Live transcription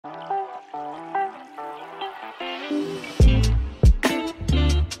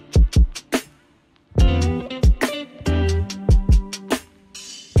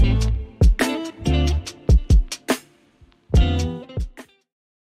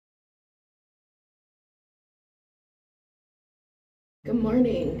Good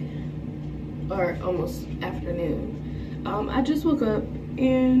morning, or almost afternoon. I just woke up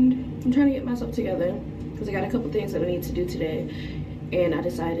and I'm trying to get myself together because I got a couple things that I need to do today, and I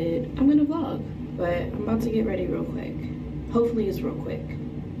decided I'm gonna vlog, but I'm about to get ready real quick. Hopefully it's real quick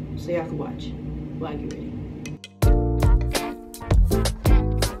so y'all can watch while I get ready.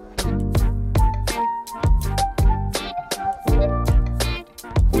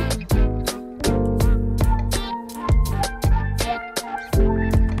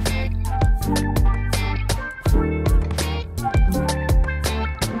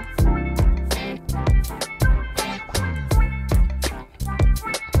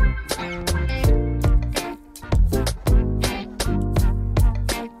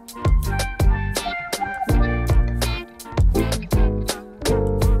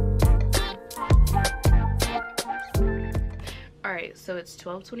 So it's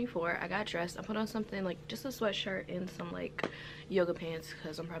 12:24. I got dressed. I put on something like just a sweatshirt and some like yoga pants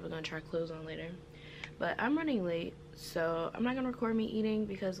because I'm probably gonna try clothes on later. But I'm running late, so I'm not gonna record me eating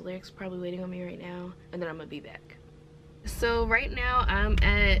because Lyric's probably waiting on me right now, and then I'm gonna be back. So right now I'm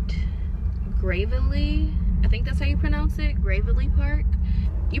at Gravely. I think that's how you pronounce it, Gravely Park.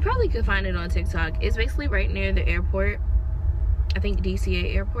 You probably could find it on TikTok. It's basically right near the airport. I think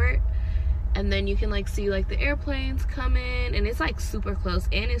DCA airport. And then you can like see like the airplanes coming, and it's like super close,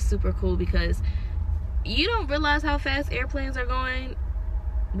 and it's super cool because you don't realize how fast airplanes are going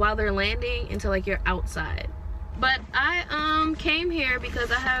while they're landing until like you're outside. But I came here because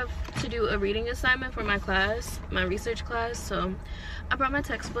I have to do a reading assignment for my class, my research class. So I brought my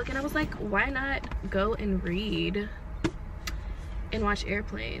textbook and I was like, why not go and read and watch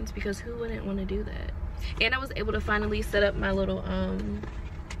airplanes, because who wouldn't want to do that? And I was able to finally set up my little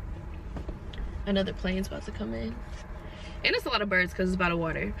another plane's about to come in, and it's a lot of birds because it's by the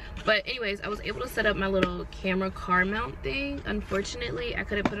water. But anyways, I was able to set up my little camera car mount thing. Unfortunately, I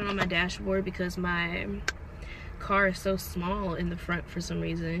couldn't put it on my dashboard because my car is so small in the front for some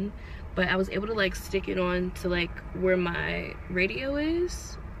reason. But I was able to like stick it on to like where my radio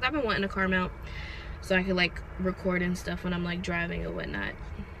is. I've been wanting a car mount so I could like record and stuff when I'm like driving or whatnot,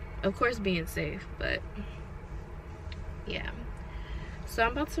 of course being safe. But yeah, so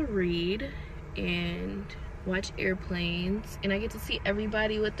I'm about to read and watch airplanes, and I get to see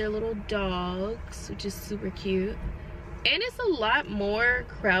everybody with their little dogs, which is super cute. And it's a lot more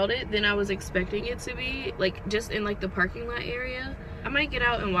crowded than I was expecting it to be, like just in like the parking lot area. I might get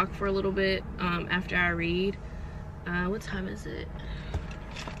out and walk for a little bit after I read. What time is it?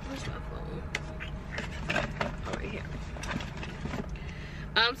 Where's my phone? Oh, right here.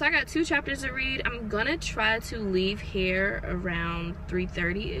 So I got 2 chapters to read. I'm gonna try to leave here around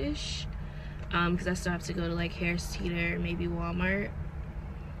 3:30-ish. Because I still have to go to like Harris Teeter, maybe Walmart,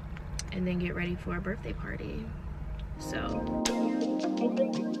 and then get ready for a birthday party. So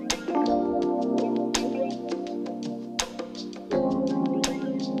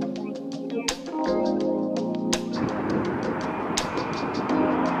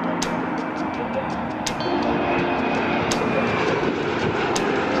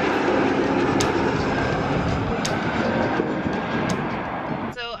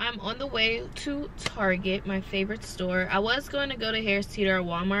to Target, my favorite store. I was going to go to Harris Teeter or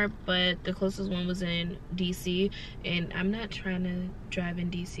Walmart, but the closest one was in DC, and I'm not trying to drive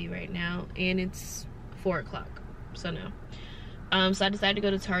in DC right now, and it's 4 o'clock, so no. So I decided to go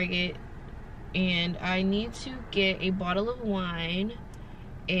to Target, and I need to get a bottle of wine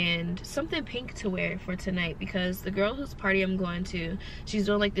and something pink to wear for tonight, because the girl whose party I'm going to, she's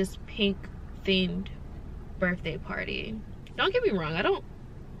doing like this pink themed birthday party. Don't get me wrong, I don't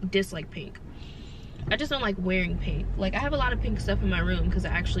dislike pink. I just don't like wearing pink. Like, I have a lot of pink stuff in my room because I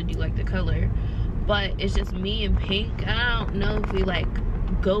actually do like the color, but it's just me and pink. I don't know if we like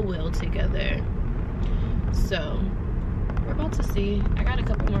go well together. So we're about to see. I got a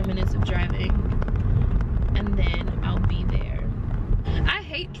couple more minutes of driving and then I'll be there. I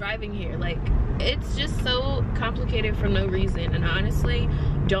hate driving here. Like, it's just so complicated for no reason, and I honestly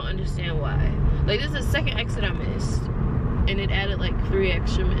don't understand why. Like, this is the second exit I missed, and it added like 3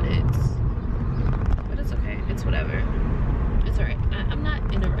 extra minutes. But it's okay, it's whatever. It's alright. I'm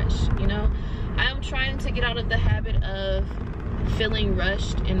not in a rush, you know? I'm trying to get out of the habit of feeling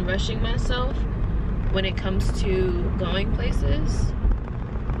rushed and rushing myself when it comes to going places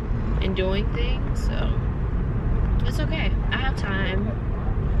and doing things, so it's okay. I have time.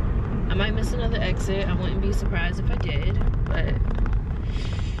 I might miss another exit. I wouldn't be surprised if I did, but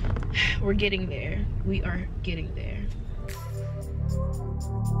we're getting there. We are getting there.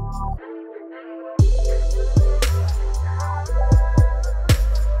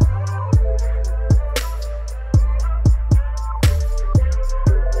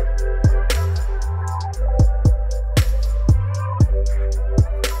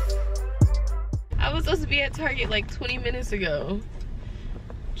 like 20 minutes ago.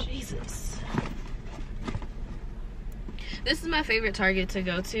 Jesus. This is my favorite Target to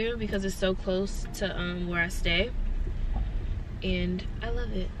go to because it's so close to where I stay. And I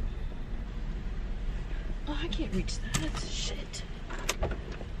love it. Oh, I can't reach that. Shit.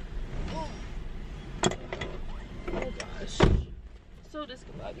 Oh, oh gosh. So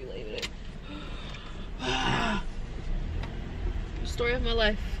discombobulated. Story of my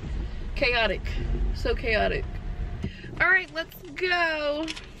life. Chaotic. So chaotic. Alright, let's go.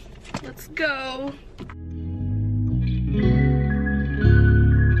 Let's go.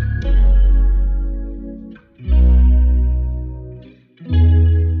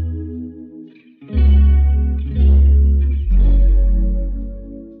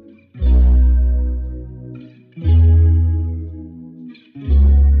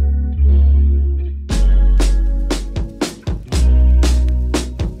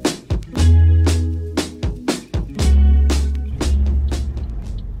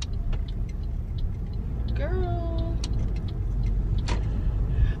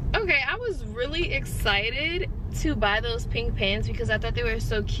 Excited to buy those pink pants because I thought they were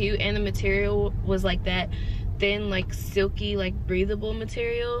so cute, and the material was like that thin, like silky, like breathable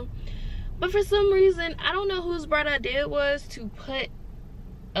material. But for some reason, I don't know whose bright idea it was to put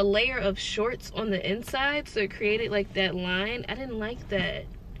a layer of shorts on the inside, so it created like that line. I didn't like that.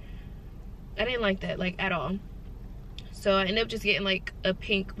 I didn't like that like at all. So I ended up just getting like a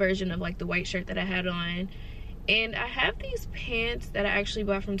pink version of like the white shirt that I had on. And I have these pants that I actually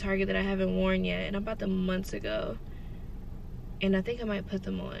bought from Target that I haven't worn yet, and I bought them months ago. And I think I might put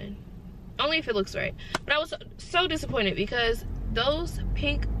them on. Only if it looks right. But I was so disappointed because those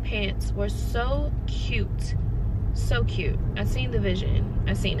pink pants were so cute. So cute. I seen the vision.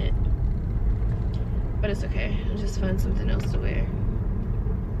 I seen it. But it's okay. I'll just find something else to wear.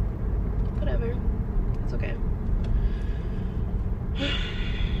 Whatever. It's okay.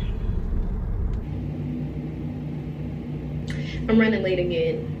 I'm running late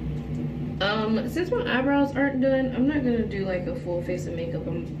again. Since my eyebrows aren't done, I'm not gonna do like a full face of makeup.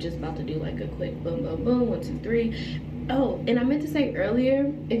 I'm just about to do like a quick boom boom boom, 1 2 3. Oh, and I meant to say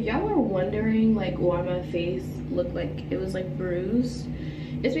earlier, if y'all are wondering like why my face looked like it was like bruised,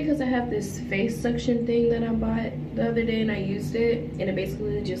 it's because I have this face suction thing that I bought the other day, and I used it, and it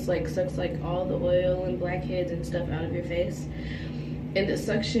basically just like sucks like all the oil and blackheads and stuff out of your face. And the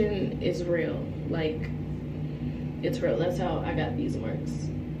suction is real, like it's real. That's how I got these marks.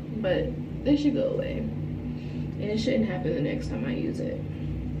 But they should go away, and it shouldn't happen the next time I use it.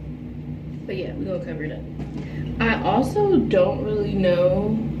 But yeah, we're gonna cover it up. I also don't really know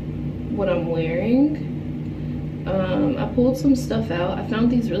what I'm wearing. I pulled some stuff out. I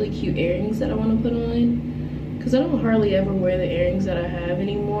found these really cute earrings that I want to put on because I don't hardly ever wear the earrings that I have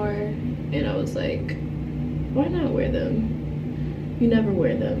anymore, and I was like, why not wear them? You never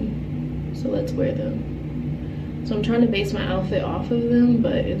wear them, so let's wear them. So I'm trying to base my outfit off of them,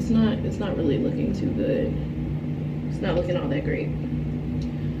 but it's not really looking too good. It's not looking all that great.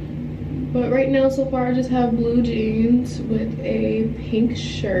 But right now, so far, I just have blue jeans with a pink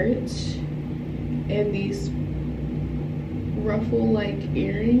shirt and these ruffle-like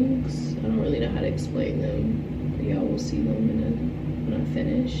earrings. I don't really know how to explain them, but y'all will see them when I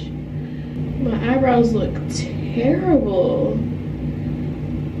finish. My eyebrows look terrible.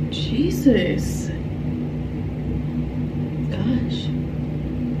 Jesus. Gosh.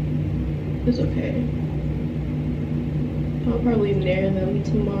 It's okay. I'll probably nair them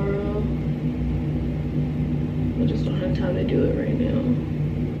tomorrow. I just don't have time to do it right now.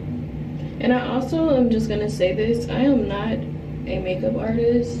 And I also am just gonna say this, I am not a makeup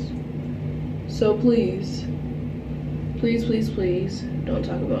artist. So please, please, please, please don't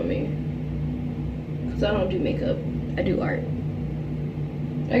talk about me. Because I don't do makeup, I do art.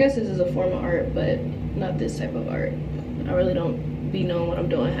 I guess this is a form of art, but not this type of art. I really don't be knowing what I'm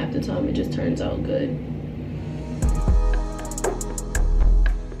doing half the time. It just turns out good.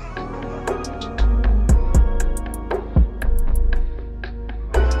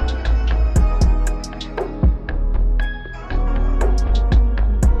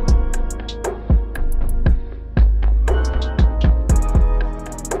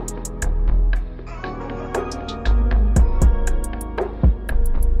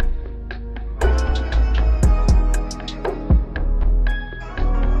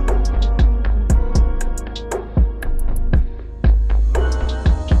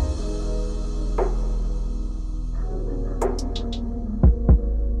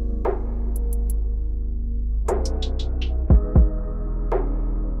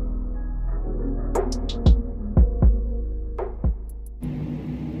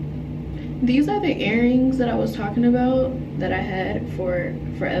 these are the earrings that I was talking about that I had for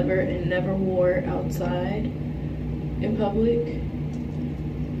forever and never wore outside in public.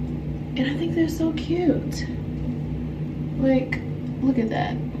 And I think they're so cute. Like, look at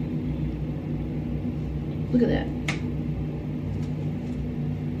that. Look at that.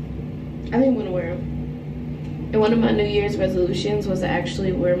 I think I'm gonna wear them. And one of my New Year's resolutions was to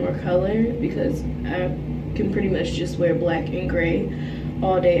actually wear more color, because I can pretty much just wear black and gray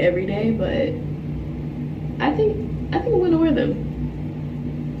all day, every day. But I think I'm gonna wear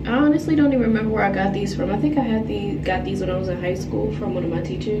them. I honestly don't even remember where I got these from. I think I got these when I was in high school from one of my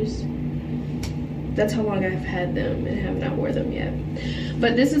teachers. That's how long I've had them and have not wore them yet.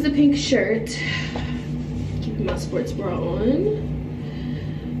 But this is a pink shirt. Keeping my sports bra on.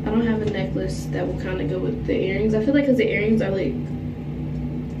 I don't have a necklace that will kind of go with the earrings. I feel like because the earrings are like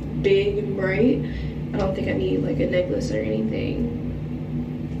big and bright, I don't think I need like a necklace or anything.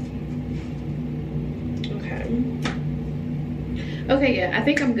 Okay, yeah, I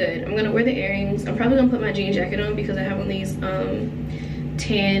think I'm good. I'm gonna wear the earrings. I'm probably gonna put my jean jacket on because I have on these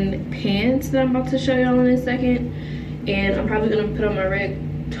tan pants that I'm about to show y'all in a second. And I'm probably gonna put on my red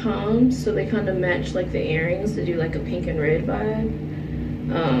Toms so they kind of match like the earrings to do like a pink and red vibe.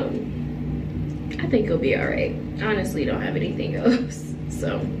 I think it'll be all right. I honestly don't have anything else.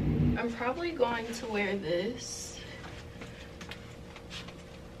 So I'm probably going to wear this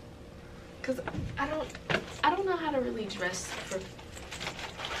because I don't know how to really dress for.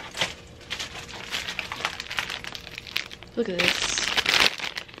 Look at this.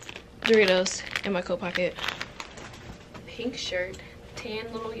 Doritos in my coat pocket. Pink shirt,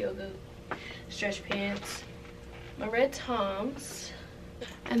 tan little yoga stretch pants, my red Toms,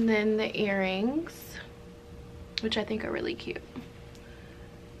 and then the earrings, which I think are really cute.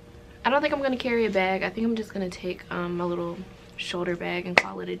 I don't think I'm gonna carry a bag. I think I'm just gonna take my little shoulder bag and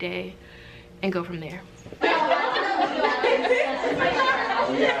call it a day and go from there.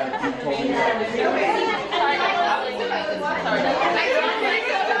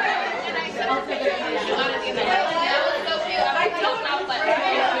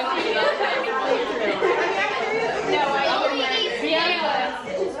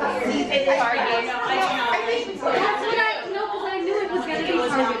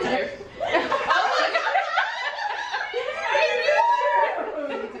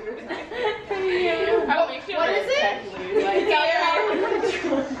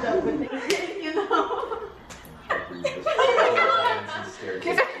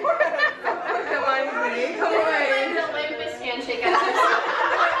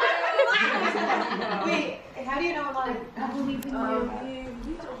 Wait, how do you know I'm on? I believe in you.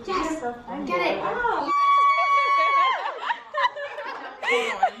 Yes, get it.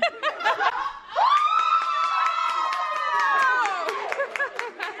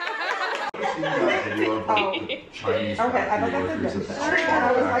 Okay, I don't have to do that.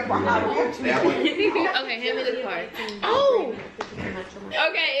 I was like, wow. Okay, hand me the card. Oh!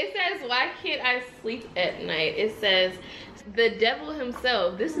 Okay, it says, why can't I sleep at night? It says, the devil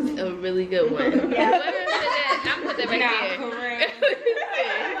himself. This is a really good one. Yeah. Whoever put that, I'll put that right there.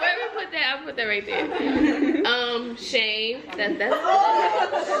 Whoever put that, I'll put that right there. Shame. That's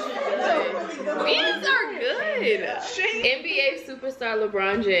these are good. NBA superstar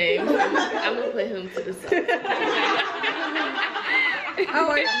LeBron James. I'm gonna put him to the side.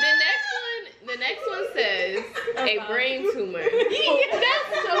 The next one says a brain tumor.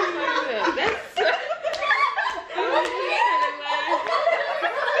 That's so good. That's so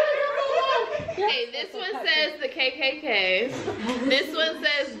Hey, this one says the KKK. This one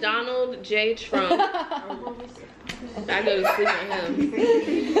says Donald J. Trump. I go to sleep on him.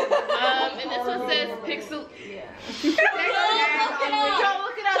 And this one says Pixel. Don't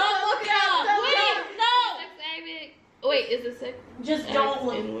look it up. Wait, no. Wait, is it sick? Just don't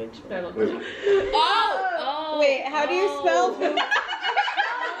look. Oh. Wait, how do you spell?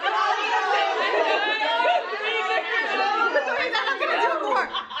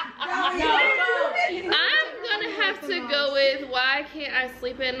 I'm gonna have to go with why can't I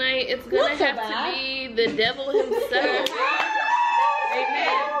sleep at night? It's gonna have to be the devil himself.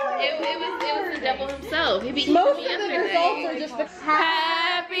 It was the devil himself. He be eating me up at night.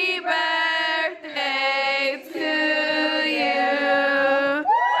 Happy birthday to you.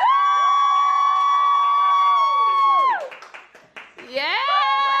 Yeah.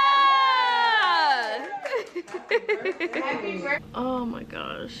 Oh my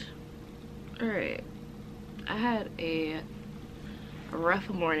gosh. All right. I had a rough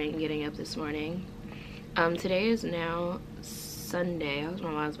morning getting up this morning. Today is now Sunday. I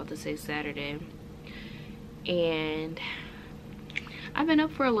was about to say Saturday. And I've been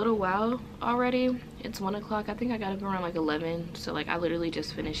up for a little while already. It's 1 o'clock. I think I got up around like 11, so like I literally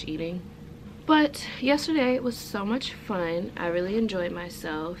just finished eating. But yesterday was so much fun. I really enjoyed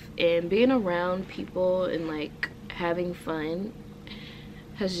myself, and being around people and like having fun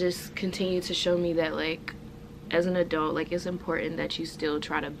has just continued to show me that like as an adult, like it's important that you still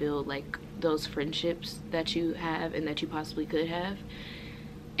try to build like those friendships that you have and that you possibly could have.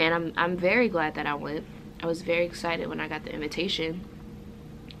 And I'm very glad that I went. I was very excited when I got the invitation.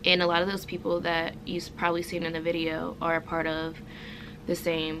 And a lot of those people that you've probably seen in the video are a part of the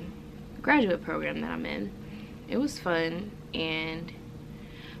same graduate program that I'm in. It was fun, and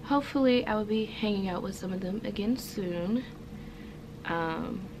hopefully I will be hanging out with some of them again soon.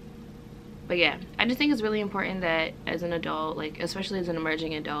 But yeah, I just think it's really important that as an adult, like especially as an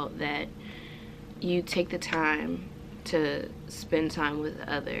emerging adult, that you take the time to spend time with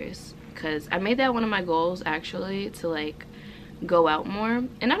others. Because I made that one of my goals, actually, to like go out more.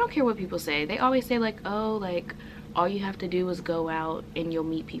 And I don't care what people say. They always say like, oh, like all you have to do is go out and you'll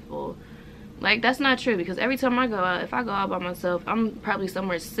meet people. Like, that's not true, because every time I go out, if I go out by myself, I'm probably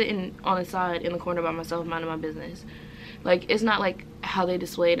somewhere sitting on the side in the corner by myself minding my business. Like, it's not like how they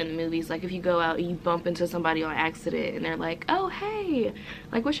display it in the movies. Like, if you go out and you bump into somebody on accident and they're like, oh, hey,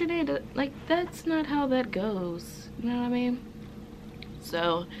 like, what's your name? Like, that's not how that goes. You know what I mean?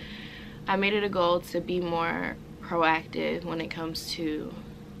 So I made it a goal to be more proactive when it comes to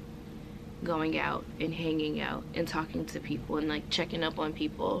going out and hanging out and talking to people and like checking up on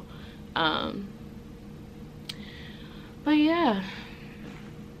people. But yeah,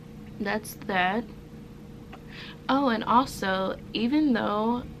 that's that. Oh, and also, even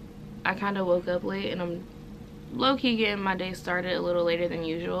though I kind of woke up late and I'm low-key getting my day started a little later than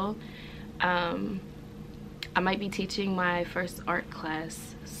usual, I might be teaching my first art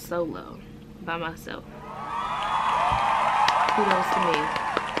class solo by myself. Kudos to me.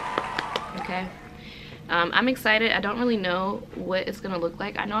 Okay. I'm excited. I don't really know what it's gonna look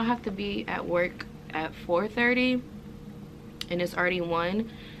like. I know I have to be at work at 4:30 and it's already 1,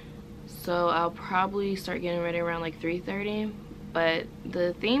 so I'll probably start getting ready around like 3:30. But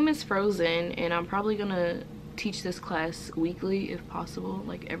the theme is Frozen, and I'm probably gonna teach this class weekly if possible,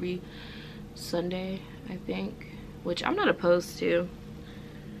 like every Sunday, I think, which I'm not opposed to.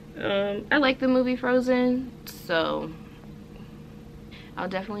 I like the movie Frozen, so I'll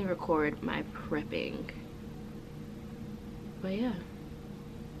definitely record my prepping. But yeah,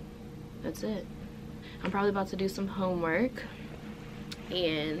 that's it. I'm probably about to do some homework.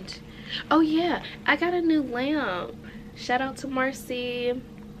 And oh yeah, I got a new lamp. Shout out to Marcy.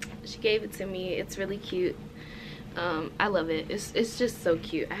 She gave it to me. It's really cute. I love it. It's just so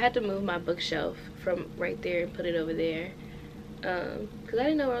cute. I had to move my bookshelf from right there and put it over there, because I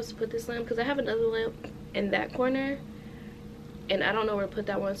didn't know where else to put this lamp, because I have another lamp in that corner and I don't know where to put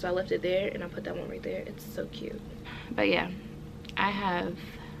that one, so I left it there and I put that one right there. It's so cute. But yeah, I have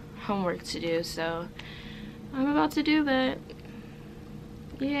homework to do, so I'm about to do that.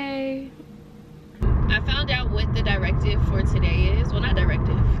 Yay. I found out what the directive for today is. Well, not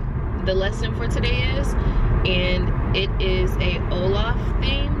directive. The lesson for today is, and it is a Olaf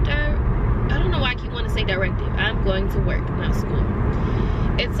themed, I don't know why I keep wanting to say directive. I'm going to work, not school.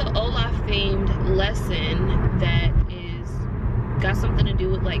 It's an Olaf themed lesson that is got something to do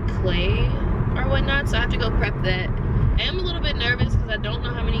with like clay or whatnot, so I have to go prep that. I am a little bit nervous because I don't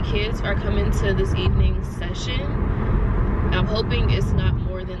know how many kids are coming to this evening session. I'm hoping it's not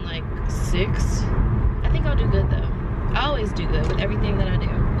more than like 6. I think I'll do good though. I always do good with everything that I do,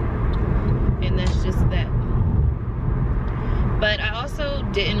 and that's just that. But I also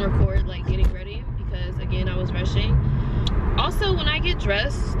didn't record like getting ready because again I was rushing. Also, when I get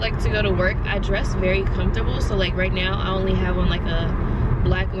dressed like to go to work, I dress very comfortable. So like right now I only have on like a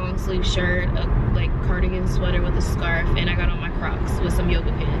black long sleeve shirt, a like cardigan sweater with a scarf, and I got on my Crocs with some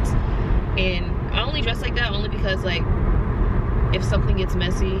yoga pants. And I only dress like that only because like if something gets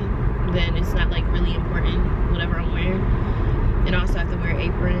messy, then it's not like really important whatever I'm wearing. And I also have to wear an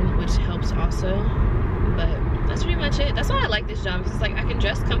apron, which helps also. But that's pretty much it. That's why I like this job, because it's like I can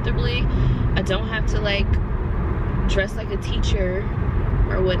dress comfortably. I don't have to like dress like a teacher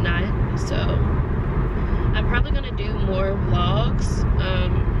or whatnot. So I'm probably gonna do more vlogs.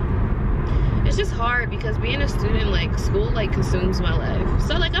 It's just hard because being a student, like school like consumes my life.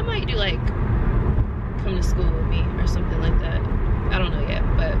 So like I might do like come to school with me or something like that. I don't know yet,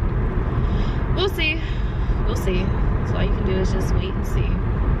 but we'll see. We'll see. So all you can do is just wait and see.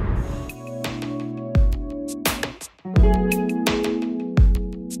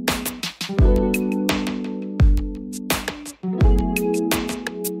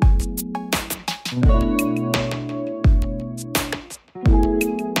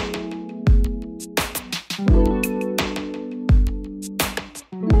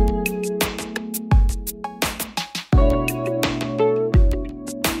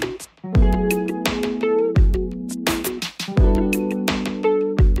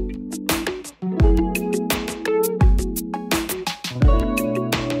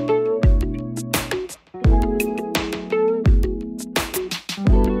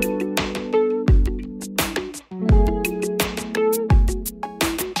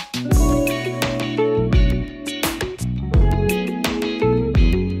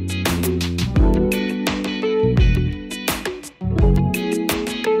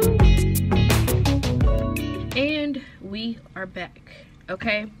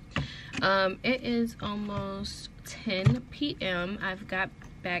 okay? It is almost 10 p.m. I've got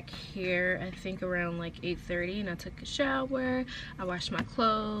back here I think around like 8:30, and I took a shower, I washed my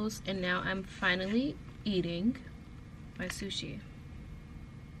clothes, and now I'm finally eating my sushi.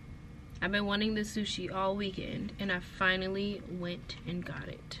 I've been wanting the sushi all weekend, and I finally went and got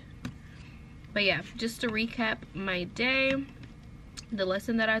it. But yeah, just to recap my day, the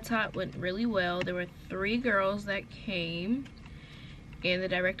lesson that I taught went really well. There were 3 girls that came, and the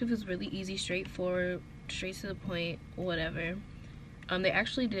directive was really easy, straightforward, straight to the point, whatever. They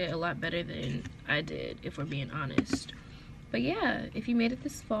actually did a lot better than I did, if we're being honest. But yeah, if you made it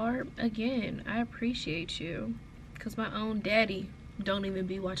this far, again, I appreciate you, because my own daddy don't even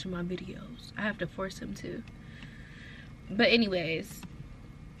be watching my videos. I have to force him to. But anyways,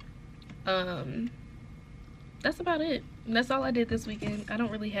 that's about it. That's all I did this weekend. I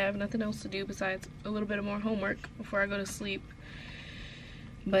don't really have nothing else to do besides a little bit of more homework before I go to sleep.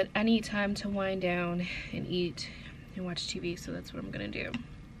 But I need time to wind down and eat and watch TV, so that's what I'm gonna do.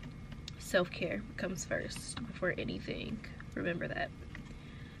 Self-care comes first before anything. Remember that.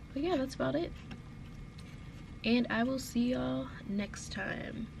 But yeah, that's about it. And I will see y'all next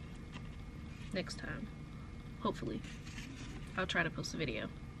time. Hopefully. I'll try to post a video.